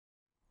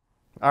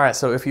All right,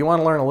 so if you want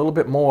to learn a little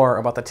bit more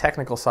about the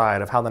technical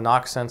side of how the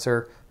knock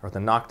sensor or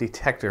the knock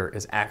detector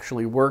is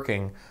actually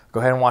working, go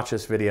ahead and watch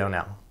this video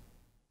now.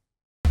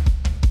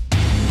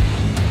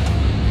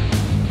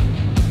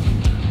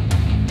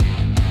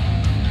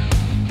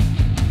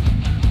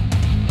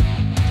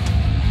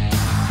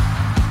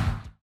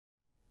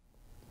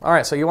 All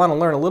right, so you want to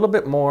learn a little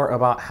bit more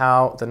about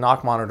how the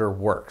knock monitor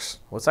works.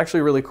 Well, it's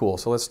actually really cool,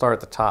 so let's start at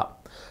the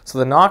top. So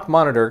the knock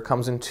monitor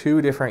comes in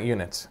two different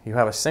units. You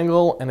have a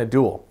single and a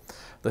dual.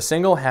 The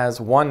single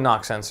has one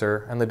knock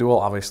sensor and the dual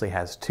obviously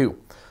has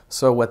two.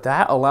 So what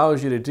that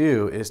allows you to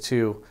do is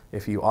to,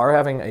 if you are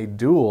having a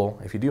dual,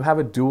 if you do have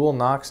a dual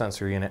knock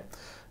sensor unit,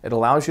 it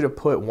allows you to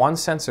put one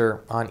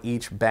sensor on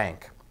each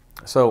bank.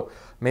 So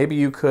maybe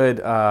you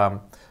could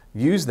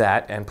use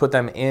that and put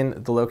them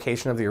in the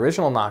location of the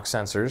original knock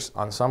sensors.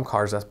 On some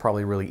cars that's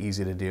probably really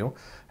easy to do.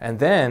 And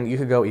then you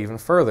could go even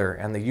further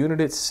and the unit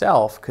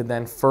itself could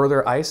then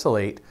further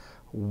isolate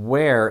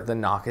where the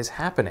knock is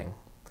happening.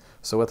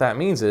 So what that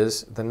means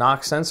is the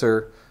knock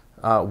sensor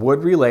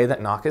would relay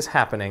that knock is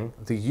happening.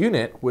 The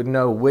unit would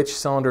know which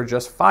cylinder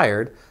just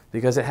fired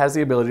because it has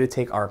the ability to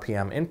take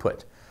RPM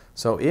input.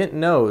 So it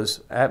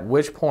knows at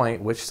which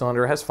point which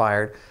cylinder has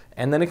fired,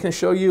 and then it can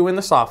show you in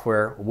the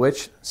software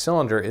which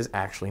cylinder is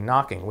actually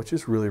knocking, which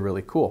is really,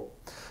 really cool.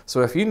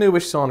 So if you knew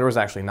which cylinder was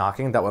actually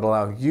knocking, that would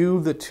allow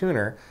you, the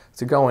tuner,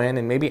 to go in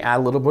and maybe add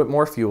a little bit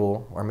more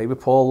fuel or maybe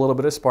pull a little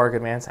bit of spark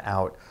advance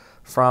out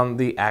from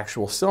the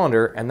actual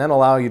cylinder and then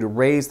allow you to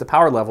raise the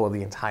power level of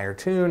the entire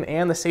tune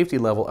and the safety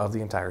level of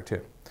the entire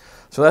tune.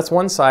 So that's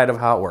one side of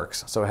how it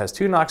works. So it has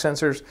two knock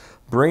sensors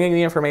bringing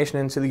the information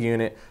into the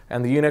unit,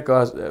 and the unit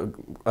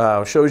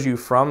shows you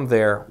from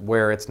there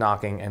where it's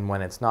knocking and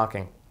when it's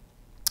knocking.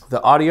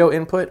 The audio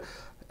input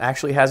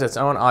actually has its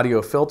own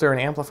audio filter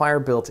and amplifier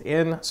built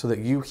in so that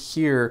you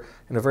hear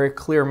in a very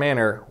clear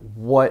manner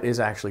what is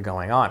actually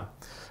going on.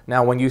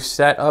 Now when you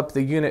set up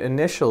the unit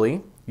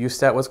initially, you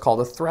set what's called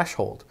a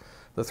threshold.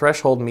 The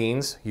threshold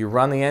means you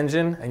run the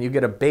engine and you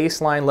get a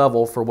baseline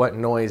level for what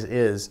noise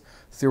is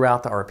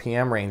throughout the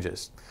RPM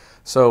ranges.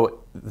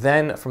 So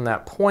then from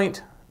that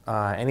point,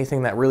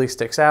 anything that really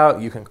sticks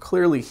out, you can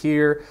clearly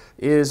hear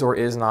is or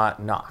is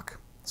not knock.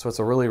 So it's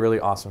a really, really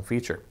awesome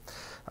feature.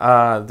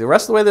 The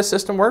rest of the way this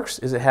system works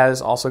is it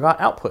has also got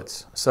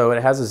outputs. So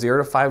it has a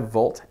 0 to 5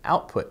 volt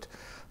output.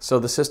 So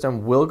the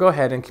system will go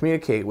ahead and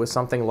communicate with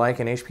something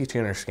like an HP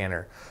tuner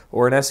scanner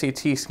or an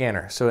SCT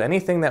scanner. So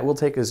anything that will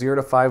take a 0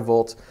 to 5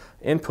 volt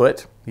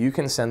input, you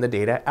can send the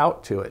data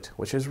out to it,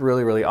 which is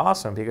really, really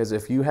awesome because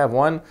if you have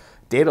one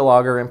data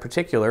logger in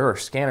particular or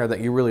scanner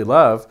that you really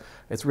love,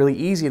 it's really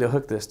easy to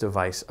hook this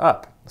device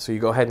up. So you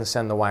go ahead and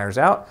send the wires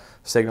out,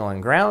 signal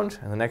and ground,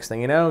 and the next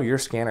thing you know, your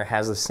scanner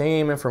has the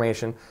same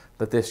information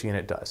that this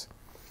unit does.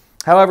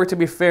 However, to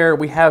be fair,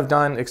 we have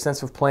done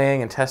extensive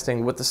playing and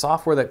testing with the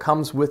software that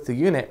comes with the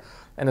unit,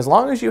 and as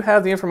long as you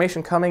have the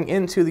information coming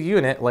into the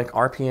unit, like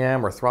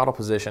RPM or throttle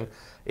position,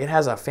 it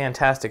has a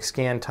fantastic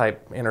scan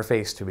type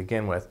interface to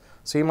begin with,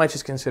 so you might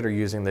just consider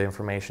using the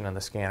information in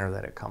the scanner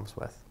that it comes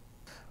with.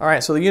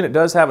 Alright, so the unit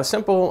does have a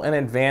simple and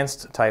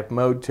advanced type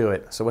mode to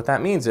it. So what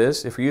that means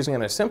is, if you're using it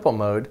in a simple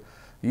mode,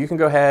 you can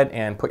go ahead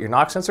and put your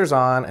knock sensors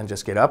on and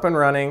just get up and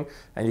running,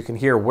 and you can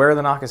hear where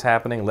the knock is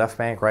happening, left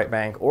bank, right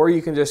bank, or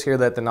you can just hear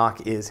that the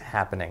knock is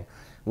happening,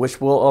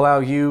 which will allow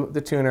you, the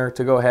tuner,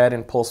 to go ahead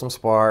and pull some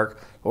spark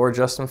or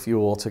adjust some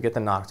fuel to get the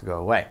knock to go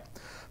away.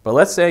 But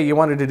let's say you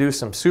wanted to do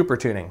some super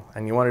tuning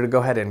and you wanted to go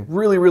ahead and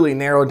really, really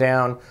narrow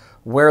down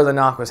where the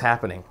knock was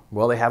happening.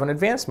 Well, they have an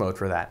advanced mode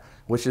for that,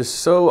 which is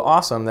so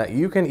awesome that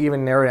you can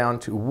even narrow down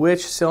to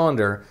which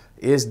cylinder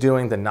is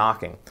doing the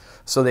knocking.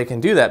 So they can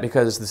do that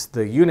because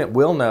the unit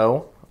will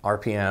know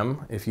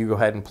RPM if you go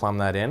ahead and plumb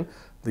that in.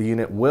 The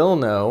unit will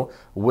know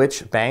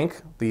which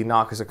bank the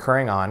knock is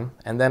occurring on,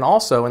 and then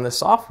also in the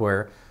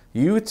software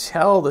you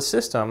tell the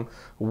system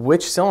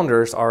which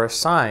cylinders are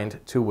assigned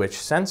to which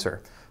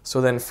sensor.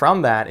 So then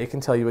from that it can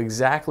tell you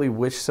exactly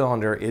which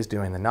cylinder is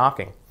doing the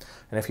knocking.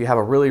 And if you have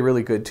a really,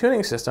 really good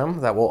tuning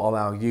system, that will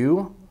allow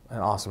you, an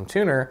awesome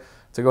tuner,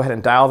 to go ahead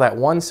and dial that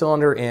one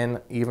cylinder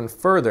in even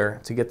further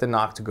to get the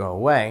knock to go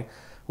away,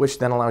 which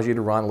then allows you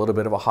to run a little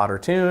bit of a hotter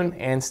tune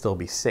and still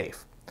be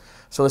safe.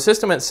 So the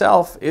system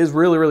itself is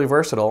really, really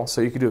versatile.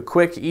 So you can do it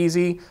quick,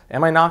 easy,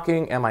 am I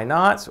knocking, am I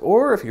not?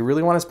 Or if you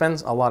really want to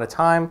spend a lot of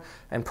time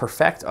and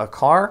perfect a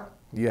car,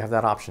 you have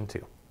that option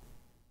too.